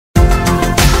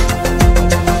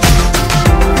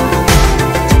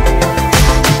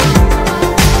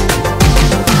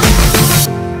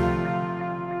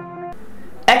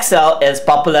Excel is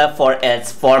popular for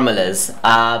its formulas.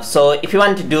 So if you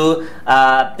want to do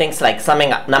things like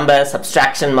summing up numbers,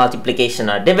 subtraction, multiplication,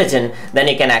 or division, then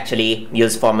you can actually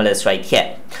use formulas right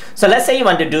here. So let's say you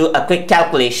want to do a quick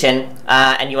calculation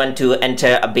and you want to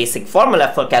enter a basic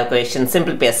formula for calculation.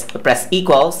 Simply press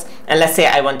equals, and let's say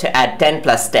I want to add 10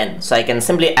 plus 10. So I can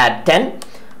simply add 10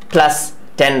 plus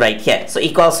 10 right here. So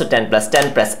equals to 10 plus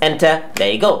 10, press enter.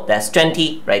 There you go. That's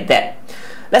 20 right there.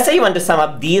 Let's say you want to sum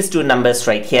up these two numbers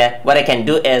right here. What I can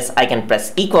do is I can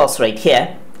press equals right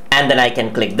here, and then I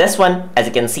can click this one. As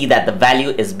you can see that the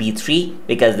value is B3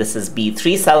 because this is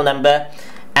B3 cell number,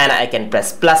 and I can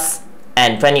press plus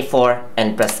and 24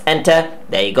 and press enter.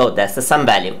 There you go. That's the sum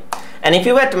value. And if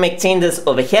you were to make changes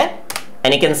over here,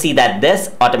 and you can see that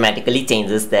this automatically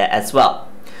changes there as well.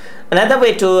 Another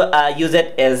way to use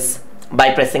it is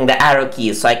by pressing the arrow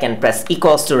key. So I can press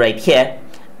equals to right here,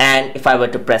 and if I were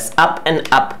to press up and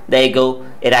up, there you go,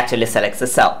 it actually selects the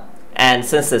cell. And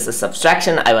since this is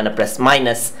subtraction, I want to press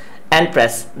minus and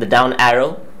press the down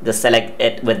arrow. Just select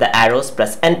it with the arrows,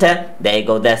 press enter. There you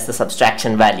go, that's the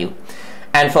subtraction value.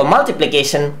 And for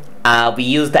multiplication, we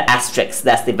use the asterisk.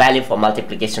 That's the value for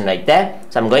multiplication right there.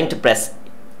 So I'm going to press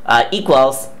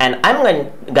equals, and I'm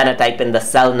gonna type in the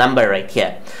cell number right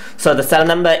here. So the cell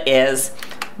number is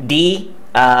D3,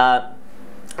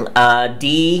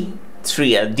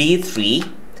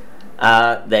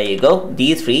 there you go,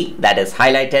 D3, that is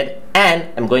highlighted, and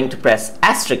I'm going to press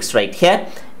asterisk right here,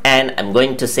 and I'm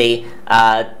going to say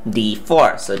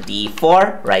D4, so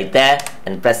D4 right there,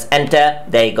 and press enter.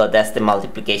 There you go, that's the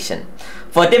multiplication.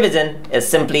 For division is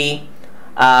simply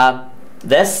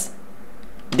this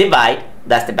divide,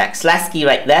 that's the backslash key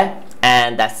right there,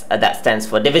 and that stands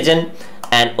for division.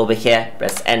 And over here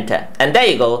press enter, and there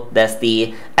you go, that's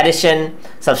the addition,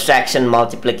 subtraction,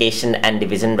 multiplication, and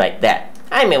division right there.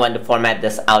 I may want to format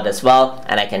this out as well,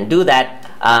 and I can do that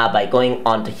by going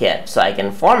onto here. So I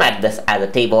can format this as a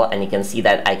table, and you can see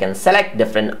that I can select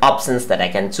different options that I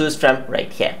can choose from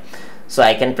right here. So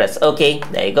I can press OK.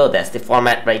 There you go, that's the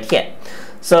format right here.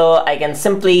 So I can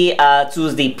simply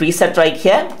choose the preset right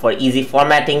here for easy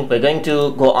formatting. We're going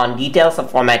to go on details of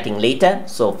formatting later.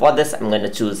 So for this, I'm going to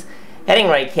choose heading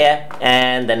right here,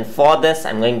 and then for this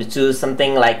I'm going to choose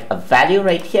something like a value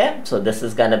right here. So this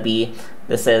is gonna be,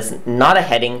 this is not a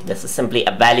heading, this is simply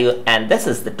a value, and this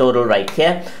is the total right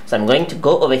here. So I'm going to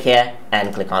go over here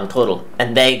and click on total,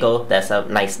 and there you go, that's a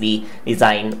nicely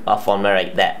designed formula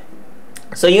right there.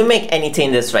 So you make any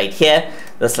changes right here,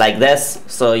 just like this.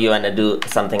 So you want to do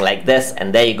something like this,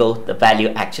 and there you go, the value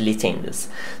actually changes.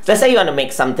 So let's say you want to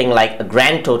make something like a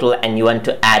grand total, and you want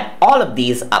to add all of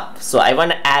these up. So I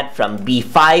want to add from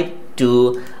B5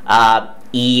 to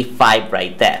E5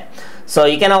 right there. So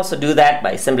you can also do that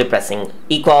by simply pressing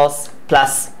equals,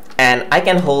 plus, and I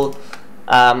can hold,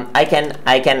 I can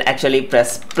actually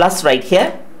press plus right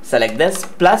here, select this,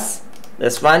 plus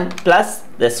this one, plus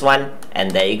this one, and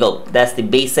there you go, that's the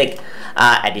basic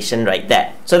addition right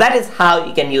there. So that is how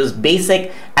you can use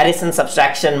basic addition,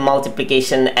 subtraction,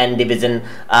 multiplication, and division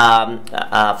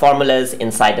formulas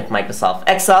inside of Microsoft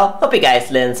Excel. Hope you guys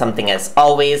learned something as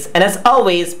always, and as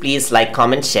always, please like,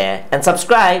 comment, share, and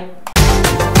subscribe.